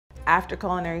After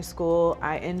culinary school,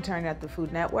 I interned at the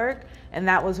Food Network, and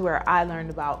that was where I learned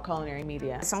about culinary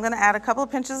media. So I'm gonna add a couple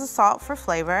of pinches of salt for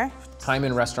flavor. Time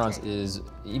in restaurants is,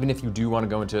 even if you do want to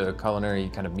go into a culinary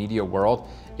kind of media world,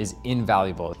 is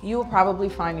invaluable. You will probably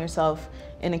find yourself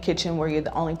in a kitchen where you're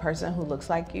the only person who looks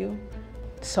like you.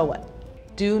 So what?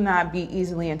 Do not be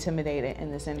easily intimidated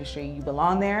in this industry. You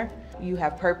belong there, you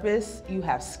have purpose, you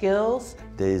have skills.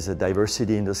 There is a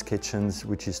diversity in those kitchens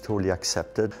which is totally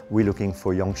accepted. We're looking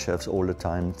for young chefs all the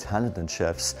time, talented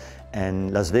chefs.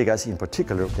 And Las Vegas in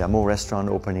particular, there are more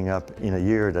restaurants opening up in a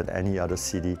year than any other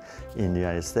city in the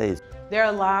United States. There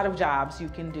are a lot of jobs you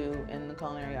can do in the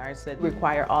culinary arts that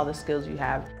require all the skills you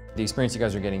have. The experience you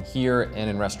guys are getting here and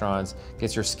in restaurants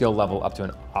gets your skill level up to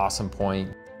an awesome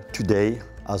point. Today,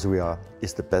 as we are,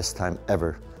 is the best time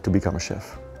ever to become a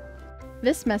chef.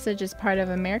 This message is part of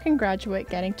American Graduate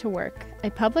Getting to Work,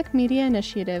 a public media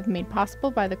initiative made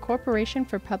possible by the Corporation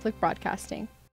for Public Broadcasting.